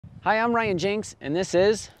Hi, I'm Ryan Jinks, and this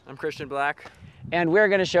is... I'm Christian Black. And we're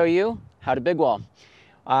going to show you how to big wall.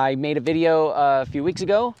 I made a video a few weeks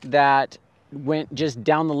ago that went just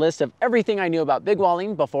down the list of everything I knew about big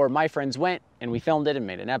walling before my friends went, and we filmed it and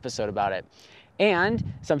made an episode about it.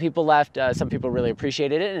 And some people left, some people really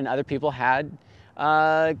appreciated it, and other people had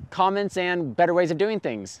comments and better ways of doing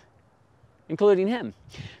things, including him,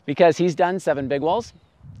 because he's done 7 big walls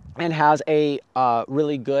and has a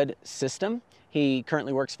really good system. He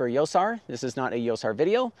currently works for Yosar. This is not a Yosar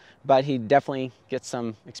video, but he definitely gets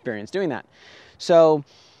some experience doing that. So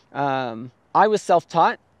I was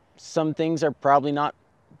self-taught. Some things are probably not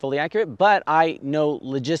fully accurate, but I know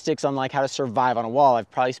logistics on like how to survive on a wall. I've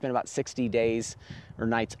probably spent about 60 days or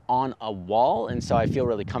nights on a wall, and so I feel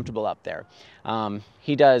really comfortable up there.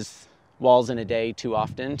 He does walls in a day too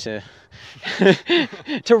often to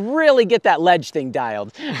to really get that ledge thing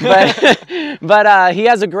dialed, but he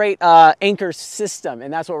has a great anchor system,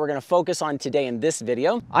 and that's what we're going to focus on today in this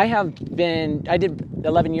video. I did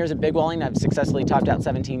 11 years of big walling. I've successfully topped out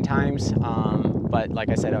 17 times, but like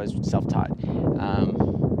I said, I was self-taught.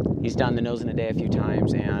 He's done the nose in a day a few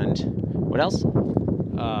times, and what else?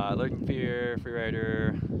 Lurking Fear,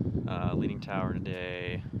 Freerider, Leaning Tower in a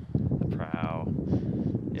day, the Prow.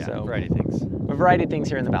 Yeah, so, a variety of things. A variety of things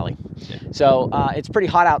here in the valley. Yeah. So it's pretty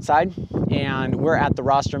hot outside, and we're at the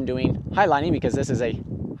rostrum doing highlining because this is a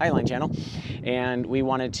highline channel, and we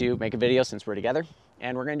wanted to make a video since we're together,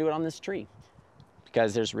 and we're going to do it on this tree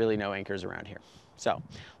because there's really no anchors around here. So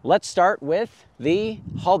let's start with the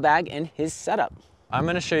haul bag and his setup. I'm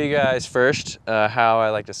going to show you guys first how I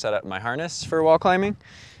like to set up my harness for wall climbing.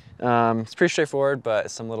 It's pretty straightforward, but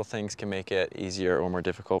some little things can make it easier or more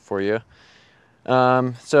difficult for you.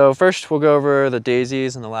 So first we'll go over the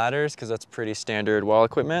daisies and the ladders because that's pretty standard wall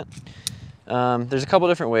equipment. There's a couple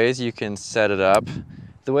different ways you can set it up.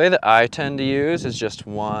 The way that I tend to use is just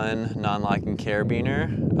one non-locking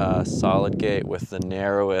carabiner, solid gate with the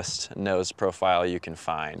narrowest nose profile you can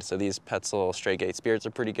find. So these Petzl straight gate spears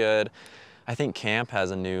are pretty good. I think Camp has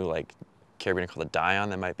a new carabiner called a Dion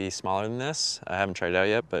that might be smaller than this. I haven't tried it out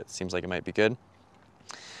yet, but it seems like it might be good.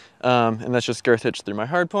 And that's just girth hitched through my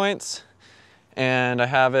hard points. And I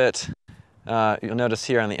have it, you'll notice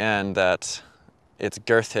here on the end that it's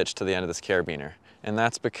girth hitched to the end of this carabiner. And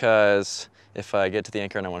that's because if I get to the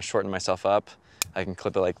anchor and I want to shorten myself up, I can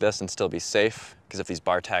clip it like this and still be safe, because if these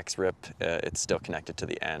bar tacks rip, it's still connected to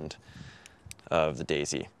the end of the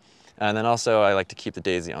daisy. And then also I like to keep the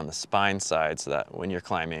daisy on the spine side so that when you're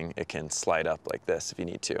climbing, it can slide up like this if you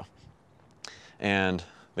need to. And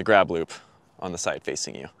the grab loop on the side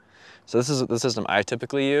facing you. So this is the system I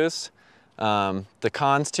typically use. The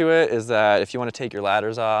cons to it is that if you want to take your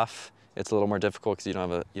ladders off, it's a little more difficult because you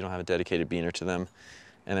don't have a dedicated beaner to them.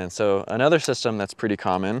 And then so another system that's pretty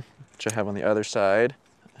common, which I have on the other side,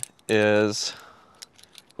 is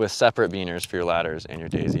with separate beaners for your ladders and your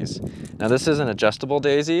daisies. Now this is an adjustable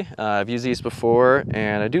daisy. I've used these before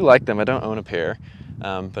and I do like them. I don't own a pair,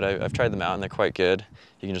 but I've tried them out and they're quite good.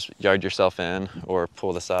 You can just yard yourself in or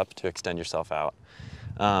pull this up to extend yourself out.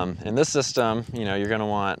 In this system, you're going to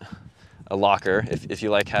want a locker, if you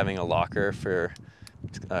like having a locker for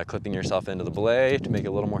clipping yourself into the belay to make it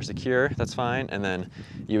a little more secure, that's fine. And then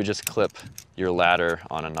you would just clip your ladder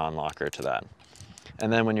on a non-locker to that.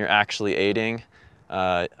 And then when you're actually aiding,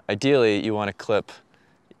 ideally you want to clip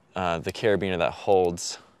the carabiner that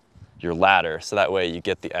holds your ladder, so that way you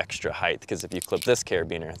get the extra height, because if you clip this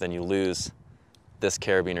carabiner, then you lose this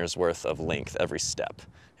carabiner's worth of length every step,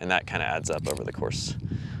 and that kind of adds up over the course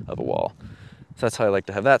of a wall. So that's how I like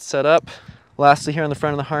to have that set up. Lastly, here on the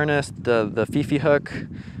front of the harness, the Fifi hook.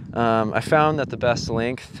 I found that the best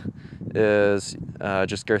length is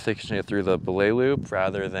just girth hitching it through the belay loop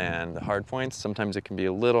rather than the hard points. Sometimes it can be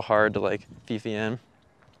a little hard to Fifi in.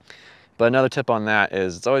 But another tip on that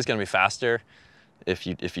is it's always going to be faster if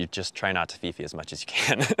you just try not to Fifi as much as you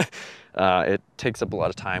can. It takes up a lot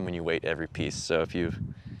of time when you weight every piece. So if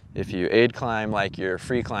you aid climb like you're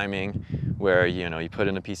free climbing, where you put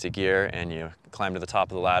in a piece of gear and you climb to the top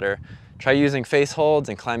of the ladder, try using face holds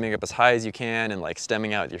and climbing up as high as you can and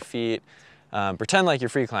stemming out with your feet. Pretend like you're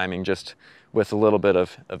free climbing just with a little bit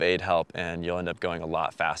of aid help, and you'll end up going a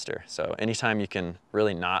lot faster. So anytime you can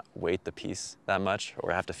really not weight the piece that much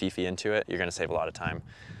or have to Fifi into it, you're going to save a lot of time.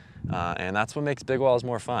 And that's what makes big walls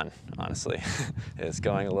more fun, honestly, is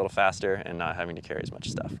going a little faster and not having to carry as much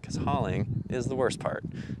stuff, because hauling is the worst part,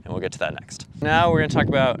 and we'll get to that next. Now we're going to talk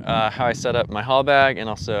about how I set up my haul bag and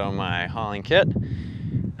also my hauling kit.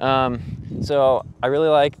 So I really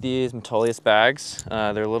like these Metolius bags.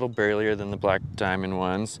 They're a little burlier than the Black Diamond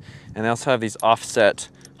ones, and they also have these offset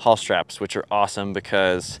haul straps, which are awesome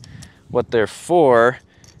because what they're for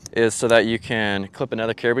is so that you can clip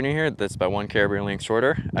another carabiner here that's about 1 carabiner length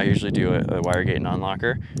shorter. I usually do a wire gate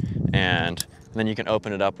non-locker, and then you can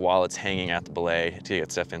open it up while it's hanging at the belay to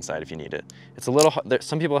get stuff inside if you need it. It's a little,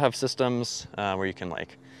 some people have systems where you can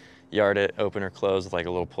like yard it open or close with like a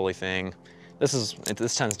little pulley thing.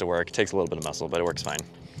 This tends to work. It takes a little bit of muscle, but it works fine.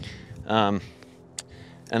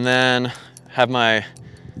 And then have my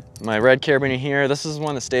red carabiner here. This is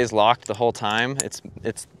one that stays locked the whole time.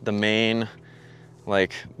 It's the main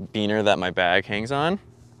like beaner that my bag hangs on.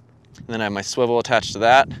 And then I have my swivel attached to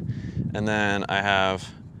that. And then I have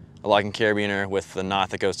a locking carabiner with the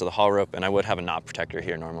knot that goes to the haul rope, and I would have a knot protector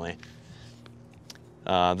here normally.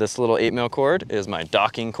 This little 8mm cord is my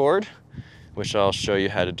docking cord, which I'll show you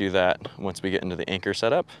how to do that once we get into the anchor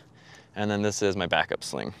setup. And then this is my backup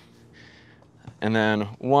sling. And then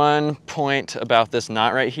one point about this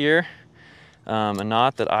knot right here, a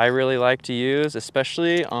knot that I really like to use,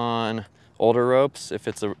 especially on older ropes. If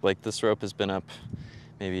it's like this rope has been up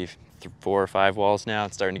maybe 4 or 5 walls now,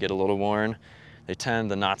 it's starting to get a little worn.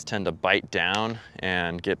 The knots tend to bite down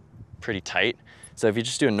and get pretty tight. So if you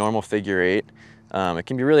just do a normal figure 8, it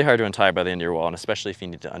can be really hard to untie by the end of your wall, and especially if you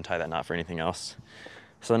need to untie that knot for anything else.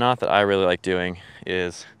 So the knot that I really like doing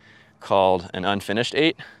is called an unfinished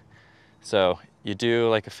 8. So you do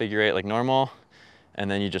like a figure 8 like normal,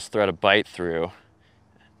 and then you just thread a bite through,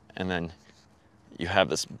 and then you have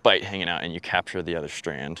this bite hanging out and you capture the other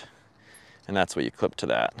strand. And that's what you clip to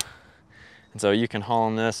that. And so you can haul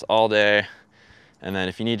on this all day, and then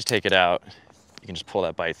if you need to take it out, you can just pull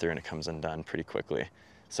that bite through and it comes undone pretty quickly.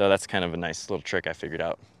 So that's kind of a nice little trick I figured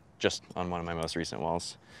out just on one of my most recent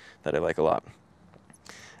walls that I like a lot.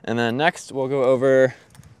 And then next we'll go over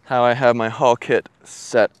how I have my haul kit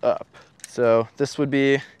set up. So this would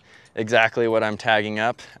be exactly what I'm tagging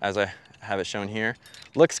up as I have it shown here.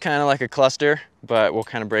 Looks kind of like a cluster, but we'll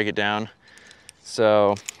kind of break it down.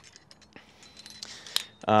 So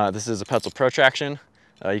this is a Petzl protraction.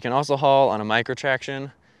 You can also haul on a micro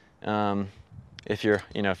traction. If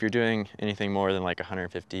you're doing anything more than like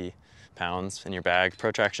 150 pounds in your bag,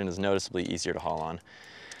 protraction is noticeably easier to haul on.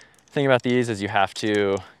 The thing about these is you have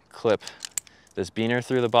to clip this beaner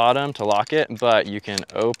through the bottom to lock it, but you can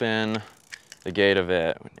open the gate of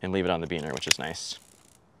it and leave it on the beaner, which is nice.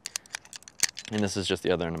 And this is just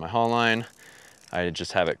the other end of my haul line. I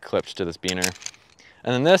just have it clipped to this beaner.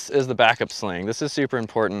 And then this is the backup sling. This is super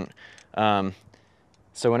important.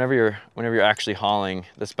 So whenever you're actually hauling,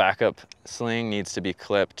 this backup sling needs to be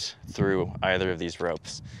clipped through either of these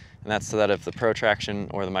ropes. And that's so that if the protraction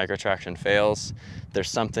or the micro traction fails,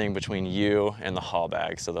 there's something between you and the haul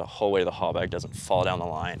bag, so the whole way the haul bag doesn't fall down the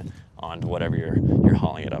line onto whatever you're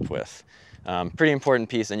hauling it up with. Pretty important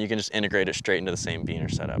piece, and you can just integrate it straight into the same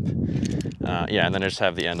beaner setup. Yeah, and then I just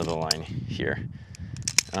have the end of the line here.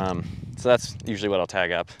 So that's usually what I'll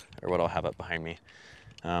tag up, or what I'll have up behind me.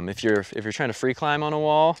 If you're trying to free climb on a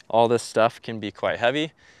wall, all this stuff can be quite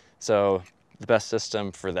heavy. So the best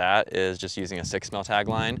system for that is just using a 6mm tag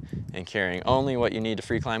line and carrying only what you need to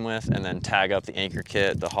free climb with, and then tag up the anchor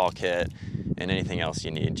kit, the haul kit, and anything else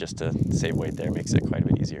you need just to save weight there. Makes it quite a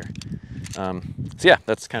bit easier. So yeah,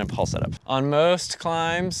 that's kind of haul setup. On most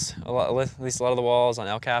climbs, at least a lot of the walls on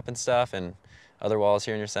El Cap and stuff, and other walls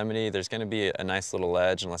here in Yosemite, there's going to be a nice little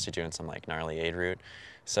ledge unless you're doing some like gnarly aid route.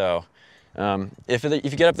 So if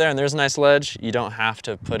you get up there and there's a nice ledge, you don't have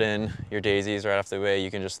to put in your daisies right off the way. You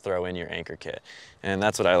can just throw in your anchor kit, and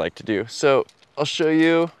that's what I like to do. So I'll show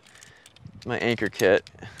you my anchor kit.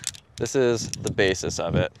 This is the basis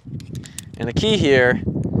of it, and the key here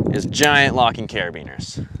is giant locking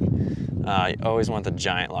carabiners. You always want the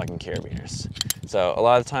giant locking carabiners. So a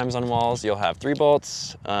lot of times on walls you'll have 3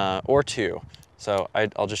 bolts or 2. So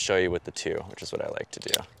I'll just show you with the 2, which is what I like to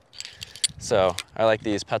do. So I like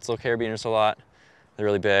these Petzl carabiners a lot. They're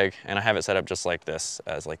really big, and I have it set up just like this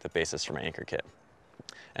as like the basis for my anchor kit.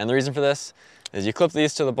 And the reason for this is you clip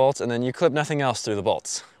these to the bolts, and then you clip nothing else through the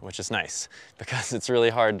bolts, which is nice because it's really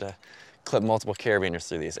hard to clip multiple carabiners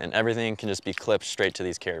through these, and everything can just be clipped straight to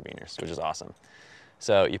these carabiners, which is awesome.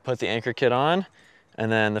 So you put the anchor kit on,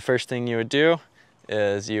 and then the first thing you would do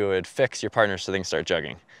is you would fix your partners so they can start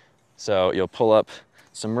jugging. So you'll pull up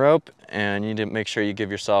some rope, and you need to make sure you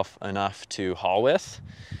give yourself enough to haul with.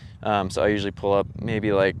 So I usually pull up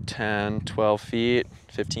maybe like 10, 12 feet,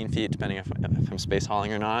 15 feet, depending if I'm space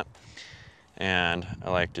hauling or not. And I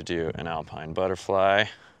like to do an alpine butterfly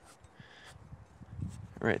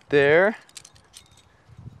right there.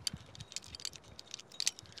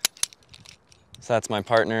 So that's my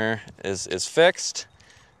partner is fixed.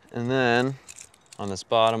 And then on this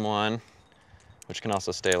bottom one, which can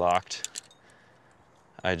also stay locked,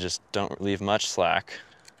 I just don't leave much slack,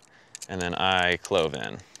 and then I clove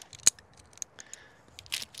in.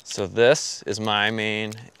 So this is my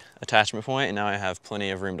main attachment point, and now I have plenty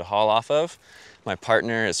of room to haul off of. My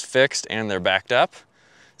partner is fixed and they're backed up.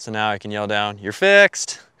 So now I can yell down, "You're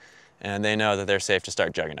fixed," and they know that they're safe to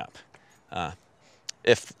start jugging up,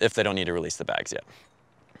 if they don't need to release the bags yet.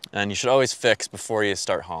 And you should always fix before you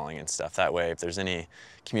start hauling and stuff. That way, if there's any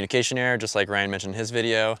communication error, just like Ryan mentioned in his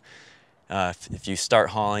video, if you start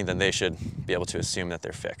hauling, then they should be able to assume that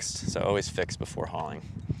they're fixed. So always fix before hauling.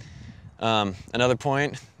 Another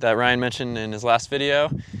point that Ryan mentioned in his last video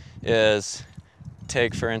is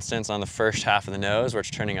take, for instance, on the first half of the nose where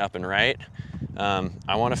it's turning up and right.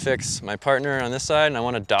 I want to fix my partner on this side, and I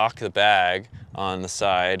want to dock the bag on the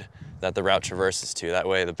side that the route traverses to. That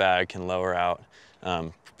way the bag can lower out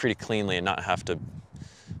pretty cleanly and not have to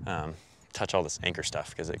touch all this anchor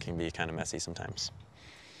stuff, because it can be kind of messy sometimes.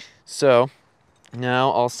 So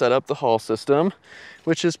now I'll set up the haul system,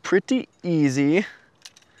 which is pretty easy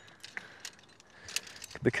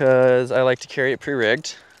because I like to carry it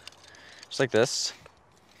pre-rigged, just like this.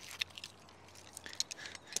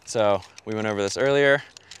 So we went over this earlier.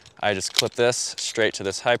 I just clip this straight to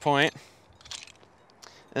this high point,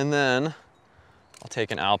 and then I'll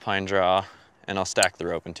take an alpine draw and I'll stack the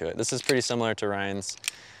rope into it. This is pretty similar to Ryan's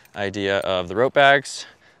idea of the rope bags.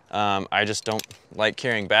 I just don't like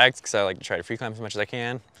carrying bags because I like to try to free climb as much as I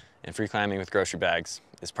can, and free climbing with grocery bags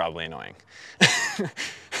is probably annoying.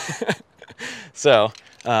 So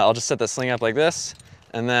I'll just set the sling up like this,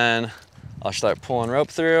 and then I'll start pulling rope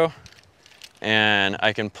through, and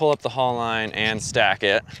I can pull up the haul line and stack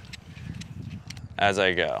it as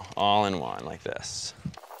I go, all in one like this.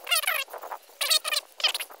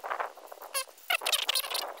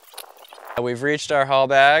 We've reached our haul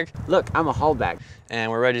bag. Look, I'm a haul bag. And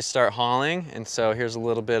we're ready to start hauling. And so here's a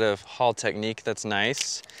little bit of haul technique that's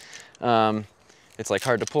nice. It's like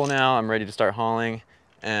hard to pull now. I'm ready to start hauling.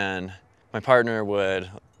 And my partner would,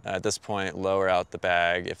 at this point, lower out the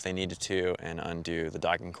bag if they needed to and undo the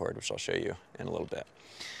docking cord, which I'll show you in a little bit.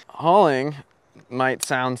 Hauling might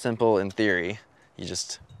sound simple in theory. You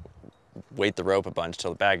just weight the rope a bunch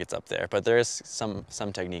till the bag gets up there, but there is some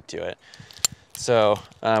technique to it. So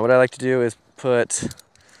what I like to do is put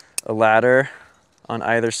a ladder on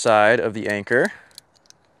either side of the anchor.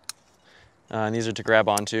 And these are to grab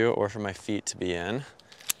onto or for my feet to be in.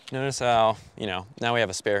 Notice how, now we have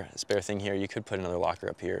a spare thing here. You could put another locker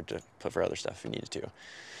up here to put for other stuff if you needed to.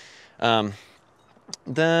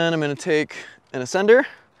 Then I'm going to take an ascender,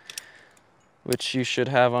 which you should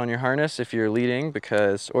have on your harness if you're leading,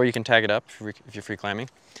 or you can tag it up if you're free climbing.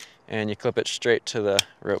 And you clip it straight to the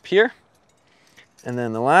rope here. And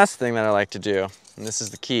then the last thing that I like to do, and this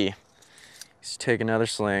is the key, is take another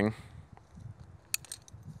sling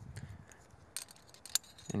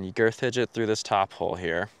and you girth hitch it through this top hole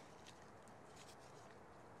here.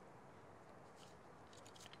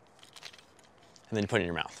 And then you put it in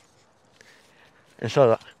your mouth. And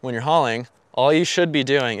so when you're hauling, all you should be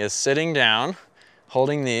doing is sitting down,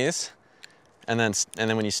 holding these, and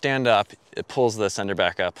then when you stand up, it pulls the ascender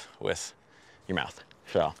back up with your mouth.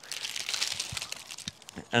 So.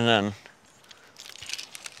 And then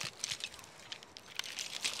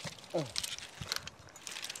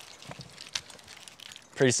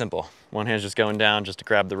pretty simple. One hand's just going down just to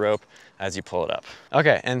grab the rope as you pull it up.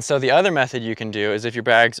 Okay, and so the other method you can do is if your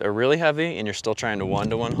bags are really heavy and you're still trying to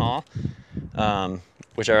one-to-one haul,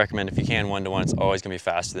 which I recommend if you can one-to-one, it's always gonna be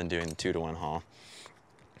faster than doing the two-to-one haul,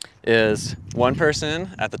 is one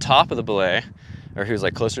person at the top of the belay, or who's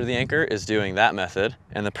like closer to the anchor, is doing that method,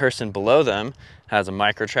 and the person below them has a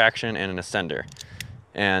micro traction and an ascender.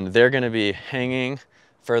 And they're gonna be hanging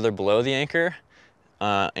further below the anchor,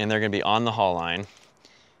 and they're gonna be on the haul line,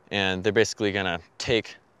 and they're basically gonna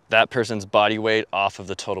take that person's body weight off of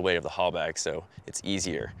the total weight of the haul bag, so it's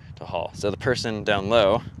easier to haul. So the person down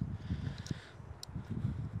low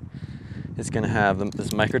is gonna have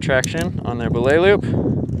this micro traction on their belay loop,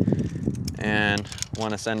 and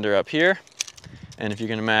one ascender up here. And if you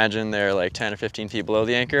can imagine they're like 10 or 15 feet below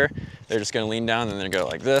the anchor, they're just gonna lean down and then go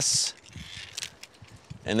like this.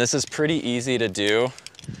 And this is pretty easy to do,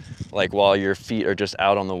 like while your feet are just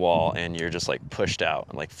out on the wall and you're just like pushed out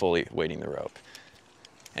and like fully weighting the rope.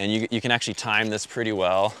 And you can actually time this pretty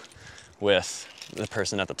well with the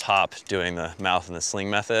person at the top doing the mouth and the sling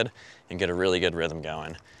method and get a really good rhythm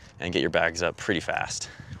going and get your bags up pretty fast,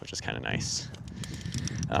 which is kind of nice.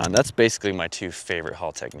 That's basically my two favorite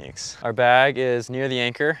haul techniques. Our bag is near the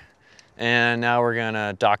anchor, and now we're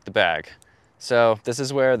gonna dock the bag. So this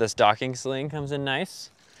is where this docking sling comes in nice.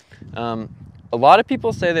 A lot of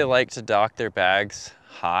people say they like to dock their bags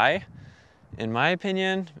high. In my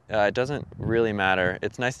opinion, it doesn't really matter.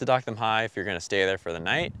 It's nice to dock them high if you're gonna stay there for the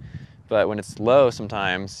night, but when it's low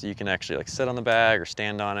sometimes you can actually like sit on the bag or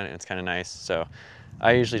stand on it, and it's kind of nice. So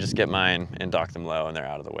I usually just get mine and dock them low and they're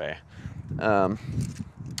out of the way.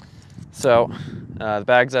 The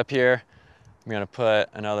bag's up here. I'm gonna put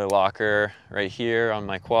another locker right here on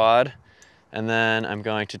my quad, and then I'm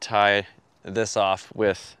going to tie this off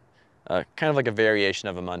with kind of like a variation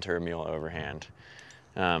of a munter or mule overhand.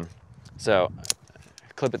 So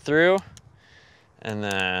I clip it through, and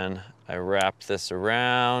then I wrap this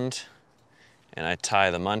around and I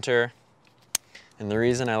tie the munter. And the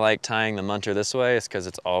reason I like tying the munter this way is because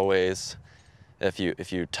it's always, if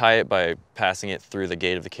you tie it by passing it through the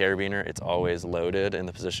gate of the carabiner, it's always loaded in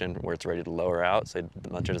the position where it's ready to lower out, so the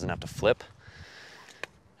munter doesn't have to flip.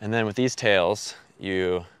 And then with these tails,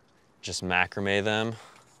 you just macrame them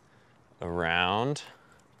around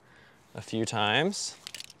a few times.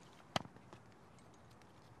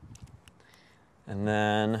 And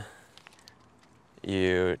then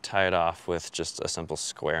you tie it off with just a simple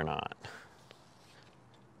square knot.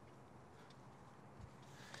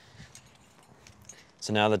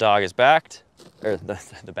 So now the dog is backed, or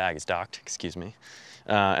the bag is docked, excuse me.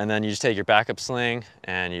 And then you just take your backup sling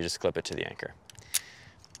and you just clip it to the anchor.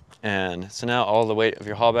 And so now all the weight of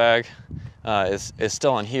your haul bag is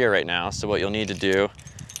still on here right now. So what you'll need to do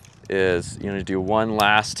is you need to do one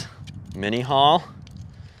last mini haul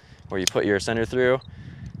where you put your center through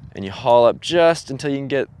and you haul up just until you can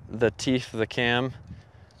get the teeth of the cam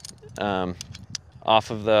off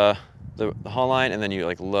of the haul line, and then you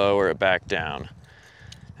like lower it back down.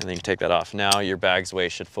 And then you take that off. Now your bag's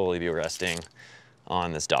weight should fully be resting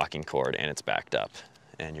on this docking cord and it's backed up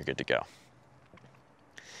and you're good to go.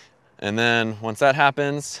 And then once that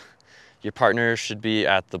happens, your partner should be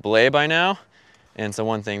at the belay by now. And so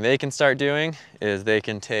one thing they can start doing is they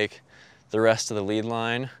can take the rest of the lead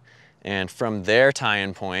line and from their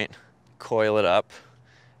tie-in point, coil it up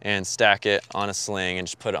and stack it on a sling and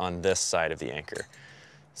just put it on this side of the anchor.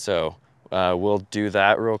 So we'll do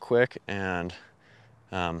that real quick and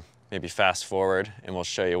maybe fast forward and we'll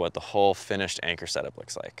show you what the whole finished anchor setup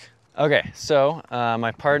looks like. Okay, so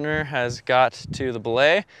my partner has got to the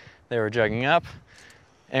belay. They were jugging up,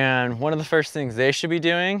 and one of the first things they should be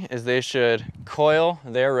doing is they should coil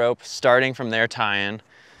their rope starting from their tie-in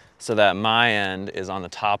so that my end is on the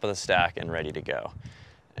top of the stack and ready to go.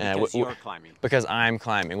 Because you're climbing. Because I'm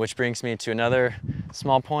climbing, which brings me to another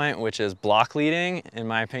small point, which is block leading, in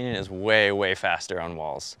my opinion, is way, way faster on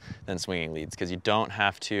walls than swinging leads, because you don't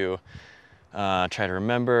have to try to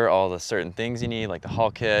remember all the certain things you need, like the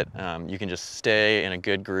haul kit. You can just stay in a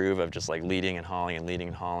good groove of just like leading and hauling and leading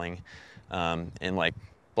and hauling. In like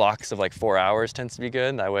blocks of like 4 hours tends to be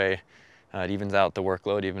good. That way it evens out the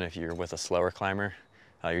workload, even if you're with a slower climber.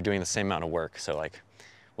 You're doing the same amount of work. So like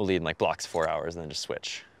we'll lead in like blocks of 4 hours and then just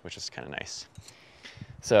switch, which is kind of nice.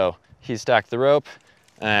 So he stacked the rope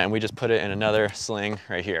and we just put it in another sling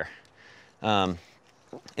right here.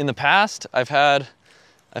 In the past, I've had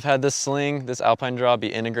this sling, this alpine draw, be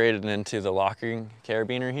integrated into the locking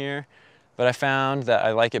carabiner here, but I found that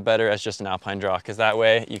I like it better as just an alpine draw, because that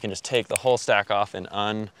way you can just take the whole stack off and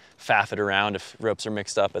unfaff it around if ropes are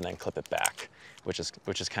mixed up and then clip it back, which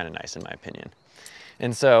is kind of nice in my opinion.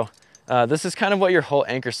 And so this is kind of what your whole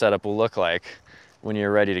anchor setup will look like when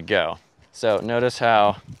you're ready to go. So notice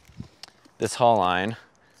how this haul line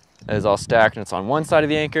is all stacked and it's on one side of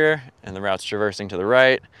the anchor and the route's traversing to the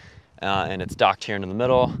right, and it's docked here into the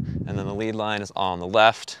middle, and then the lead line is all on the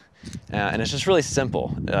left. And it's just really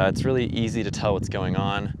simple. It's really easy to tell what's going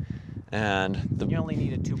on. And you only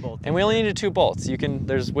needed 2 bolts. And we only needed 2 bolts.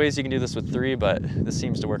 There's ways you can do this with 3, but this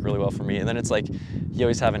seems to work really well for me. And then it's like, you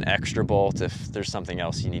always have an extra bolt if there's something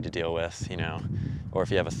else you need to deal with, you know, or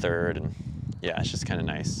if you have a third, and yeah, it's just kind of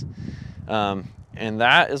nice. And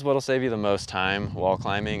that is what'll save you the most time wall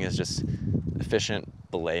climbing, is just efficient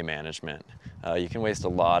belay management. You can waste a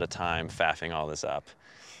lot of time faffing all this up.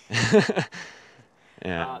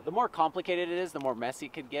 Yeah. The more complicated it is, the more messy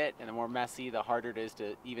it could get, and the more messy, the harder it is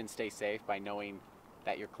to even stay safe by knowing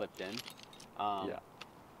that you're clipped in. Yeah.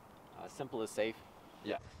 Simple is safe.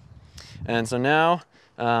 Yeah. And so now,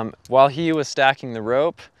 while he was stacking the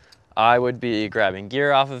rope, I would be grabbing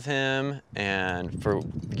gear off of him, and for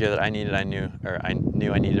the gear that I needed, I knew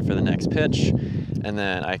I needed for the next pitch, and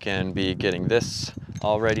then I can be getting this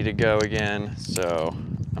all ready to go again. So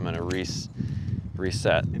I'm gonna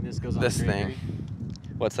reset and this goes on this thing.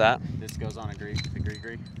 What's that? This goes on a gree.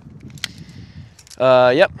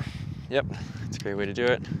 Yep. It's a great way to do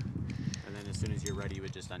it. And then as soon as you're ready, you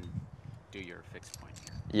would just undo your fixed point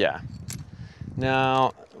here. Yeah.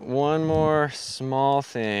 Now, one more small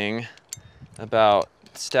thing about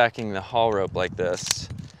stacking the haul rope like this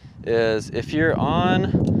is if you're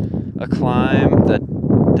on a climb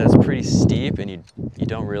that's pretty steep and you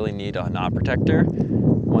don't really need a knot protector,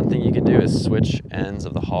 one thing you can do is switch ends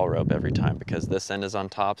of the haul rope every time, because this end is on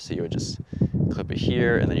top, so you would just clip it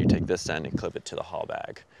here and then you take this end and clip it to the haul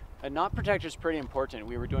bag. A knot protector is pretty important.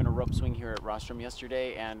 We were doing a rope swing here at Rostrum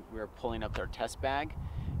yesterday and we were pulling up our test bag,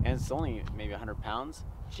 and it's only maybe 100 pounds.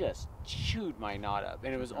 Just chewed my knot up,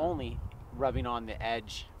 and it was only rubbing on the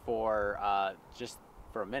edge for just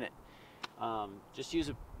for a minute. Just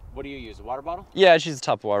use what do you use, a water bottle? Yeah, I just use the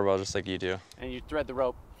top water bottle just like you do. And you thread the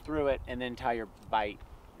rope through it and then tie your bite,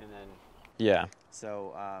 and then Yeah.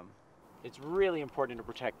 So it's really important to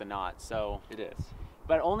protect the knot. So It is.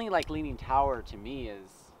 but only like Leaning Tower to me is.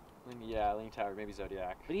 Yeah, Leaning Tower, maybe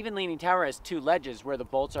Zodiac. But even Leaning Tower has 2 ledges where the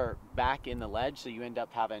bolts are back in the ledge, so you end up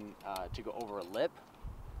having to go over a lip.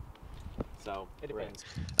 So it depends.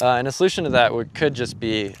 And a solution to that could just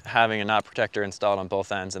be having a knot protector installed on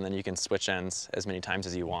both ends, and then you can switch ends as many times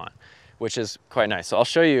as you want, which is quite nice. So I'll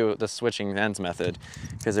show you the switching ends method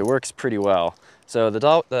because it works pretty well. So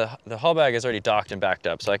the haul bag is already docked and backed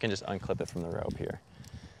up, so I can just unclip it from the rope here.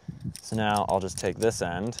 So now I'll just take this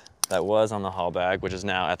end that was on the haul bag, which is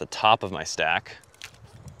now at the top of my stack,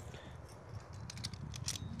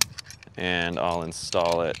 and I'll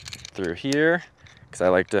install it through here because I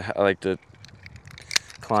like to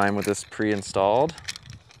climb with this pre-installed.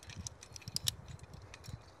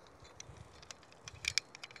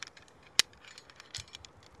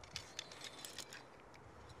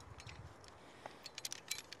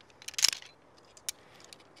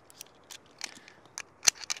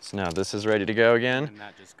 So now this is ready to go again,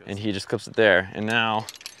 and he just clips it there. And now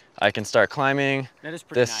I can start climbing. That is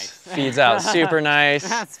pretty nice. This feeds out super nice.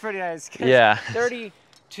 That's pretty nice. Yeah.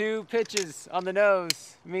 32 pitches on the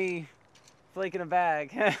nose, me flaking a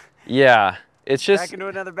bag. Yeah, it's just back into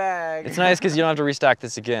another bag. It's nice because you don't have to restock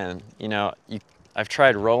this again. You know, I've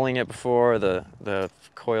tried rolling it before. The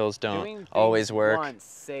coils don't always work. Doing things once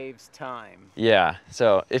saves time. Yeah,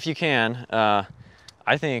 so if you can,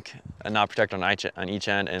 I think a knot protector on each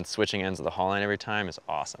end and switching ends of the haul line every time is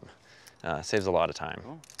awesome. Saves a lot of time.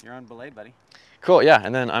 Cool. You're on belay, buddy. Cool, yeah,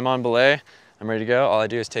 and then I'm on belay. I'm ready to go. All I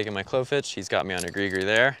do is take in my clove hitch. He's got me on a gree-gree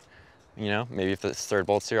there. You know, maybe if this third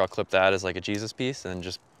bolt's here, I'll clip that as like a Jesus piece and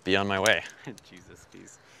just be on my way. Jesus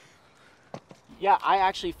piece. Yeah, I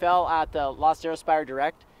actually fell at the Lost Aerospire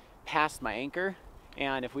Direct past my anchor,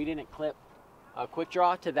 and if we didn't clip a quick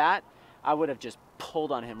draw to that, I would have just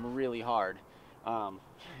pulled on him really hard.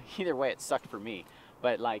 Either way, it sucked for me,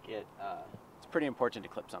 but like it's pretty important to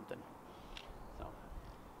clip something. So.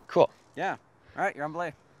 Cool. Yeah. All right, you're on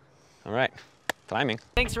belay. All right, climbing.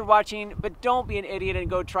 Thanks for watching, but don't be an idiot and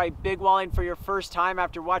go try big walling for your first time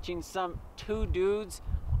after watching some 2 dudes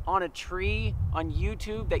on a tree on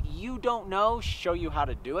YouTube that you don't know show you how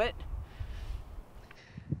to do it.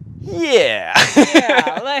 Yeah.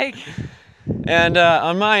 Yeah, like. And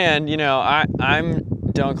on my end, you know, I'm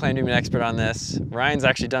don't claim to be an expert on this. Ryan's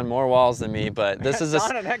actually done more walls than me, but this is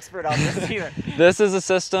not an expert on this either. This is a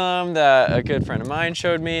system that a good friend of mine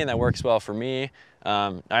showed me, and that works well for me.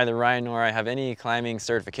 Neither Ryan nor I have any climbing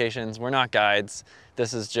certifications. We're not guides.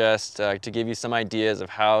 This is just to give you some ideas of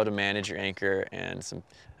how to manage your anchor and some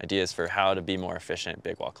ideas for how to be more efficient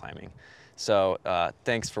big wall climbing. So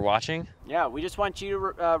thanks for watching. Yeah, we just want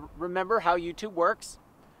you to remember how YouTube works.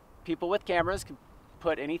 People with cameras can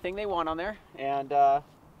put anything they want on there, and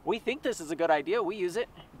we think this is a good idea. We use it,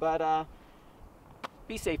 but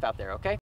be safe out there, okay?